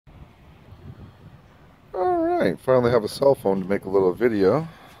Alright, finally have a cell phone to make a little video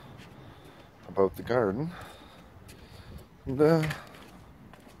about the garden. And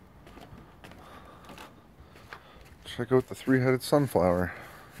check out the three-headed sunflower.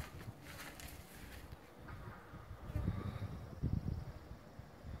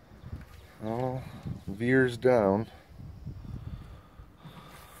 All veers down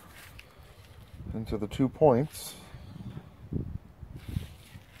into the 2 points.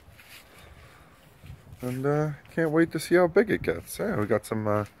 And can't wait to see how big it gets. Yeah, we got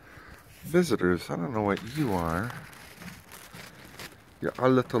some visitors. I don't know what you are. You're a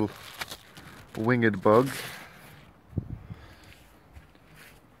little winged bug.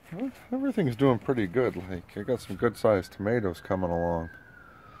 Well, everything's doing pretty good. Like, I got some good sized tomatoes coming along.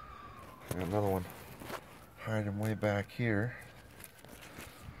 I got another one hiding way back here.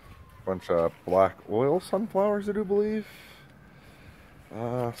 Bunch of black oil sunflowers, I do believe.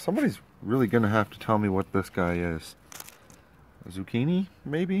 Somebody's really gonna have to tell me what this guy is. A zucchini,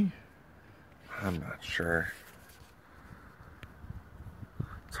 maybe? I'm not sure.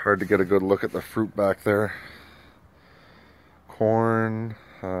 It's hard to get a good look at the fruit back there. Corn,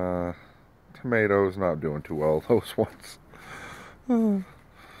 tomatoes, not doing too well, those ones.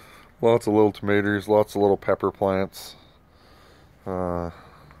 Lots of little tomatoes, lots of little pepper plants.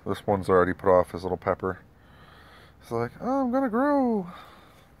 This one's already put off his little pepper. It's like, oh, I'm gonna grow.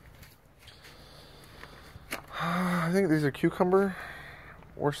 I think these are cucumber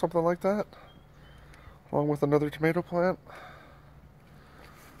or something like that, along with another tomato plant,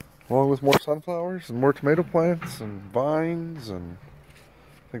 along with more sunflowers and more tomato plants and vines, and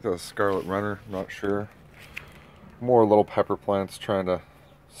I think that's Scarlet Runner, not sure. More little pepper plants, trying to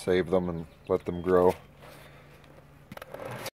save them and let them grow.